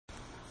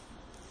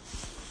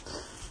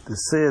The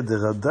Seyed the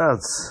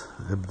Radatz,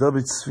 Reb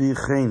David Tzvi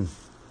Chaim,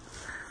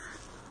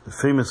 the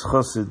famous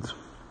Chassid,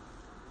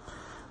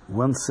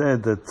 once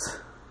said that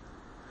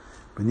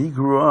when he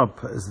grew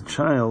up as a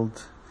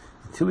child,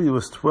 until he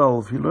was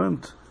 12, he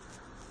learned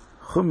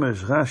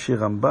Chumash, Rashi,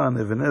 Ramban,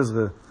 Even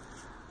Ezra.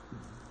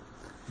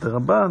 The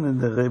Ramban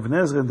and the Even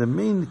Ezra, the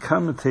main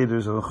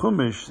commentators of the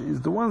Chumash, is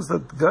the ones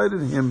that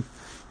guided him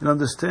in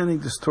understanding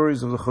the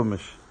stories of the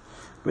Chumash.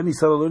 When he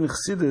started learning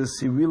Chassidus,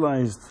 he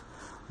realized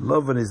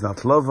Lavan is not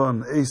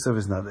Lavan, Esav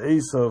is not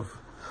Esav.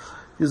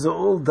 These are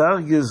all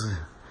dargis,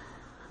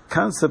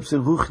 concepts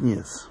in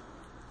Ruchnias.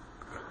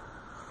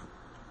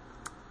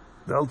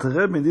 The Alter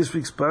Rebbe in this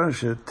week's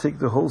parasha take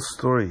the whole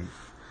story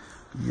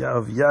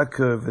of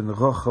Yaakov and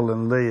Rachel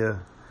and Leah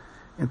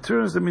and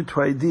turns them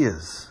into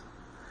ideas.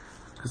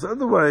 Because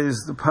otherwise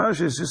the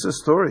parasha is just a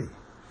story,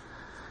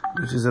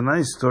 which is a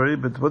nice story,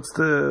 but what's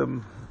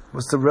the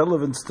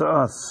relevance to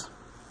us?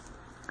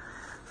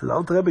 So the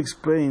Alter Rebbe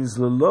explains,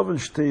 L'loven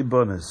shtei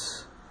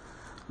bones.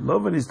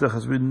 Loven is the,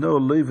 as we know,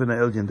 Leuven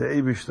Elyon, the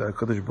Eibishter,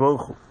 HaKadosh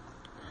Baruch Hu.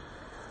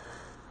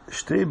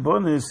 Shtei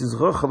bones is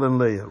Rachel and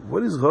Leah.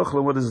 What is Rachel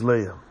and what is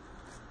Leah?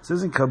 It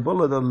says in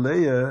Kabbalah that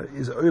Leah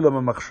is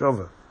Olam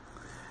HaMachshava,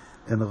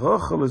 and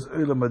Rachel is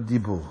Olam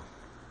HaDibur.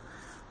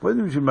 What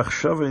is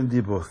Machshava and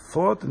Dibur?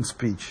 Thought and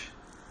speech.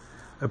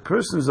 A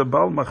person who is a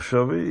Baal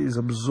Machshava is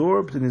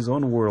absorbed in his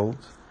own world,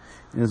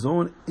 in his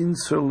own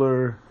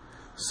insular,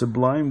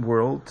 sublime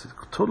world,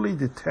 totally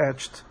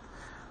detached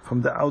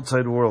from the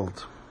outside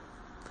world.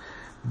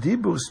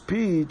 Dibur,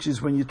 speech,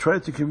 is when you try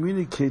to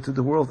communicate to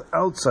the world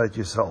outside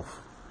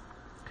yourself.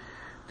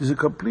 These are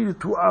completely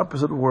two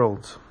opposite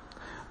worlds.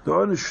 There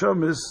are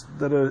neshamas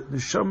that are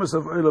neshamas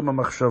of Olam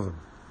HaMachshava.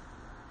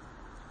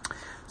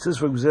 It says,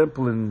 for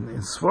example,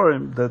 in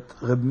Sfarim, that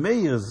Reb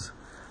Meir's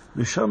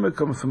neshama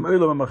comes from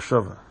Olam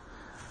HaMachshava,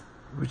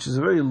 which is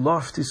a very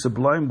lofty,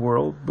 sublime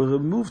world, but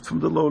removed from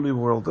the lowly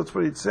world. That's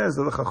what it says,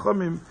 that the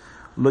Chachamim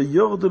lo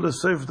yordu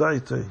l'seif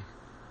daitei.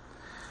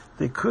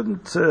 They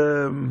couldn't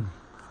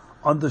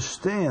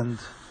understand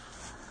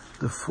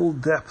the full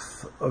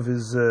depth of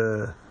his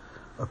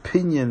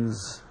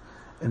opinions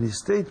and his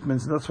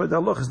statements, and that's why the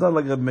halach is not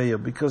like Reb Meir,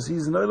 because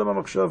he's in Olam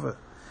HaMachshava.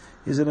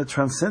 He's in a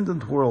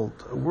transcendent world,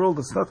 a world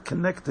that's not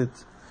connected,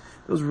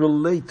 doesn't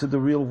relate to the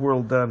real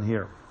world down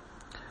here.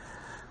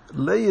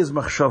 Leah is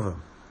Machshava.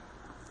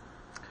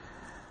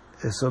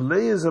 So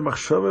Leah is a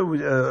Machshava,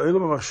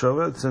 Olam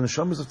HaMachshava, it's an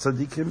neshamas of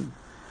tzaddikim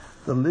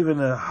that live in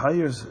a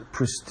higher,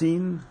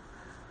 pristine,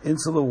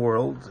 insular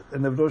world,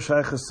 and have no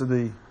shaykhs to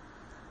the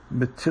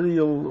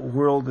material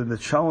world and the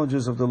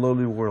challenges of the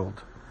lowly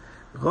world.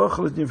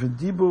 Rachel is different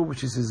Dibur,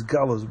 which is his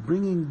galus,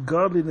 bringing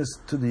godliness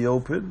to the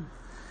open,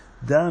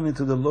 down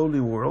into the lowly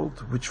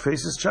world, which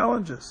faces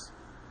challenges.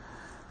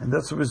 And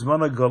that's where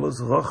Bisman HaGalus,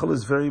 Rachel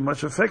is very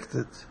much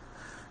affected.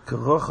 It's a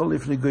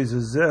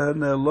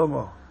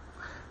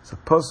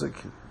pasuk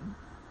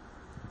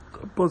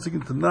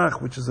in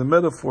Tanakh, which is a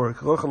metaphor,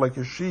 Rachel like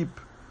a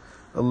sheep,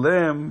 a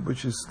lamb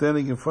which is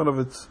standing in front of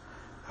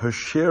her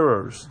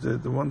shearers,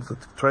 the ones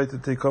that try to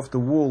take off the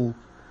wool,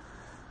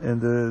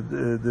 and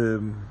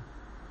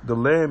the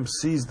lamb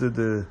sees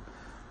the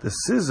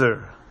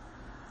scissor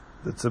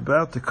that's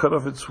about to cut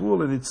off its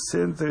wool, and it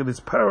stands there and it's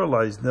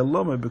paralyzed.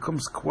 Neloma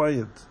becomes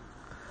quiet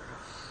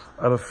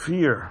out of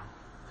fear.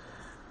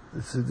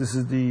 This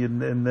is the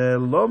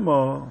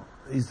Neloma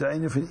is the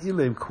Ein of an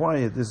Ilim,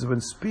 quiet. This is when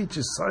speech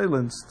is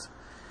silenced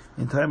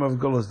in time of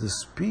Golos, the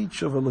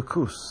speech of a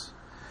Lakus,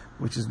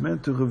 which is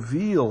meant to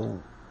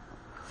reveal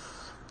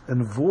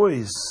and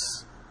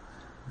voice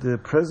the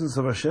presence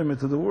of Hashem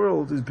into the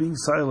world, is being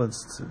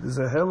silenced. There's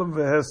a Helam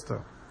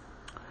Vehesta.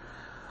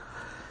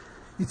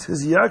 It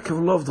says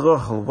Yaakov loved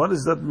Rachel. What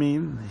does that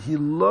mean? He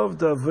loved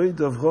the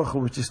Avodah of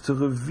Rachel, which is to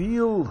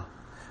reveal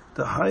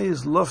the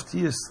highest,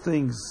 loftiest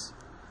things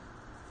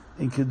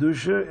in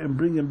Kedusha and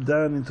bring him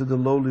down into the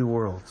lowly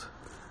world.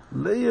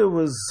 Leah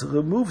was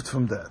removed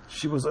from that.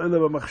 She was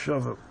Olam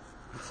HaMachshava.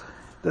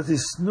 That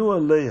is Snua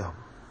Leah.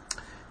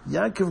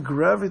 Yaakov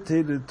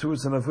gravitated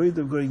towards an avodah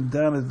of going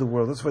down into the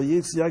world. That's why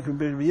Yetz Yaakov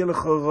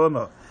B'Yelech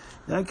Harana.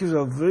 Yaakov's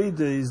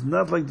avodah is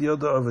not like the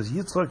other others.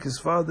 Yitzchak, his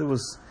father,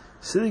 was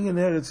sitting in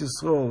Eretz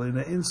Yisrael in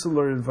an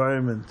insular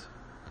environment,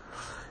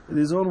 in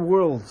his own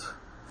world.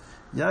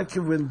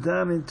 Yaakov went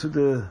down into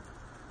the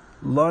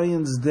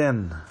lion's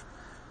den,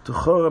 to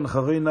Choran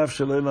Charei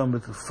Nafshel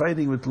Olam,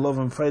 fighting with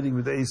Lavan, fighting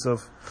with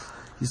Esav.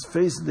 He's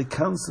facing the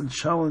constant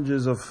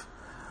challenges of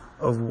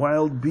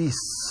wild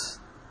beasts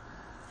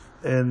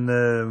and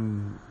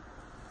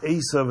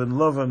Esav and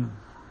Lavan.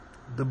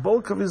 The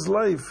bulk of his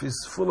life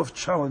is full of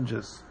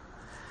challenges,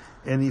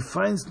 and he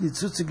finds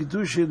Nitzutz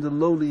Kedusha in the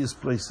lowliest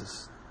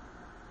places.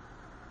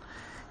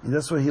 And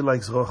that's why he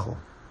likes Rachel.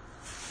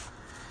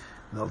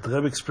 The Alter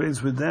Rebbe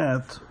explains with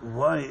that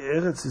why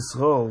Eretz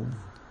Yisrael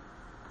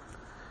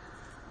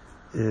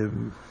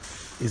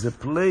is a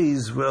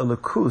place where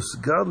Lakus,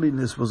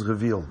 godliness, was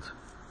revealed.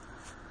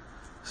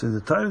 So in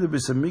the time of the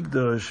Beis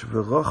Hamikdash,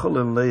 Rachel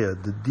and Leah,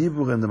 the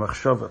Dibur and the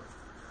Machshava.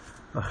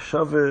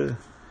 Machshava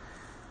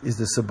is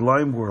the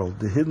sublime world,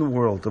 the hidden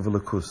world of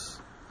Lakus.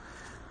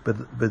 But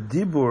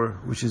Dibur,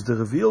 which is the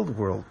revealed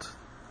world,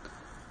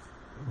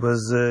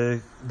 was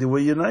they were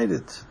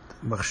united.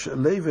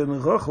 Leah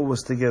and Rachel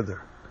was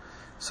together.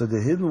 So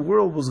the hidden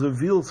world was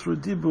revealed through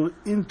Dibur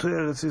into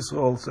Eretz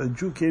Yisrael. So a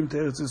Jew came to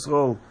Eretz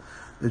Yisrael.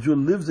 The Jew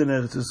lived in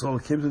Eretz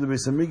Yisrael, came to the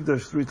Beis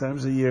Hamikdash 3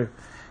 times a year.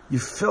 You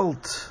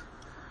felt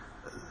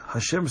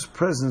Hashem's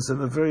presence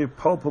in a very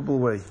palpable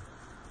way.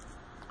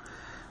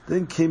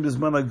 Then came the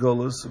Zman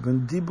HaGolus,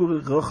 when Dibur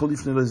Rachel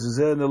Lifnei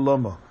Lezeh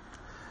Nelama.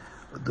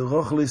 The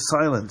Rachel is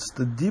silenced.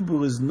 The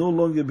Dibur is no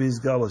longer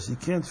Beis Galus. You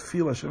can't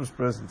feel Hashem's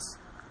presence.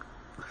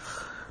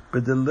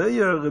 But the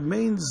Leah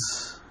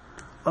remains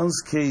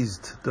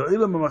unscathed. The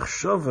Olam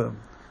HaMachshava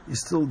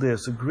is still there.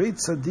 So great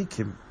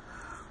tzaddikim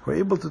who are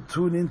able to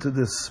tune into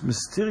this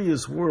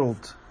mysterious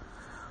world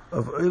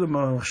of Olam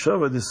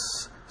HaMachshava,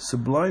 this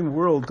sublime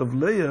world of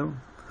Leah.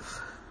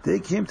 They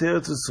came to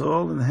Eretz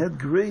Yisrael and had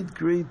great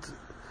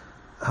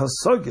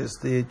hasagas.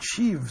 They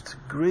achieved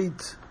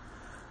great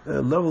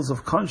levels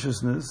of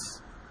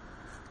consciousness,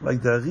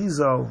 like the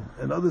Arizal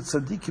and other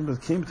tzaddikim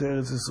that came to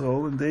Eretz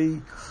Yisrael,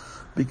 and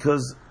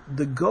because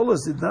the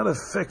Golus did not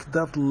affect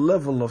that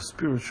level of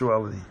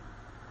spirituality.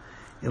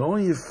 It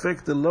only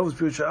affected the level of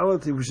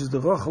spirituality, which is the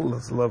Rachel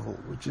level,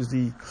 which is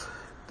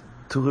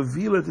to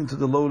reveal it into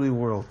the lowly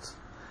world.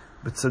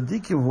 But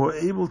tzaddikim who are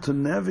able to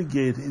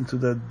navigate into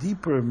that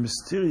deeper,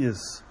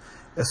 mysterious,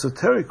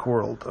 esoteric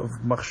world of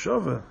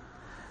machshava,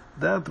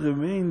 that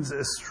remains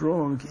as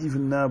strong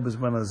even now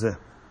b'zman hazeh.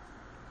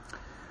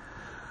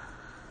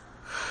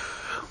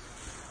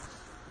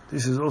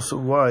 This is also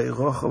why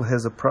Rachel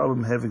has a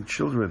problem having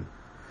children.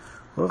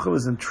 Rachel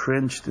is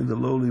entrenched in the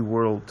lowly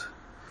world,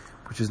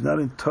 which is not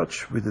in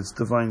touch with its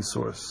divine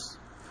source.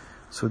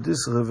 So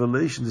this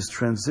revelation, this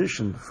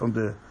transition from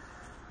the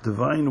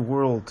divine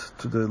world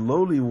to the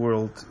lowly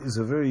world is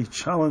a very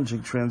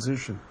challenging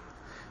transition.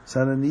 It's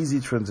not an easy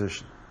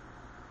transition.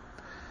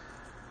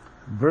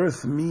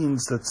 Birth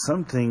means that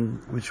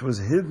something which was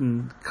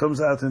hidden comes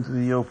out into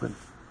the open.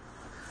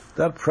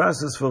 That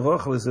process for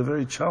Rachel is a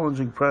very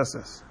challenging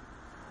process.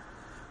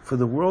 For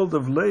the world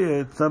of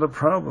Leah, it's not a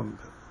problem.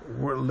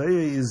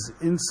 Leah is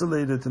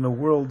insulated in a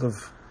world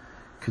of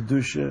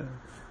Kedusha,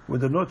 where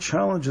there are no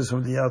challenges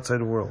from the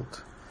outside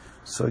world.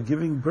 So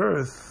giving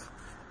birth,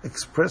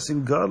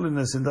 expressing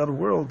godliness in that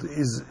world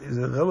is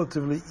a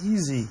relatively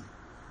easy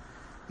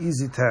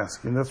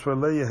task. And that's why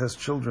Leah has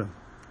children.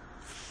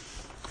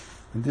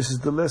 And this is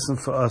the lesson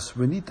for us.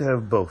 We need to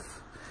have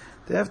both.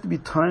 There have to be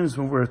times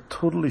when we're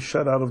totally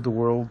shut out of the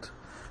world.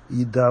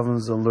 He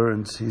davens and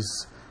learns.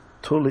 He's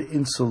totally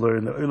insular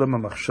in the Olam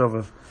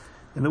HaMachshava,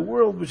 in a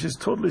world which is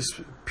totally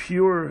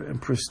pure and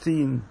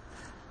pristine,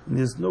 and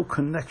there's no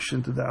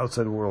connection to the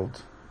outside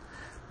world.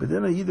 But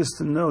then a Yid has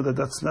to know that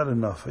that's not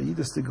enough. A Yid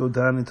has to go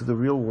down into the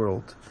real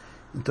world,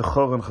 into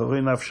Chor and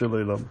Chorei Nafshel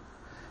Olam,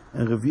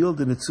 and reveal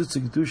the Nitzutz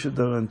Kedusha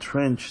that are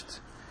entrenched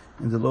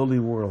in the lowly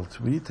world.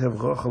 We need to have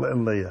Rachel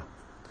and Leah.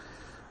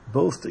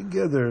 Both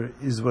together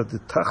is what the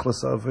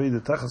Tachlis Aveda,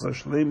 the Tachlis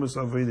HaShleimus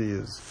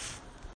Aveda is.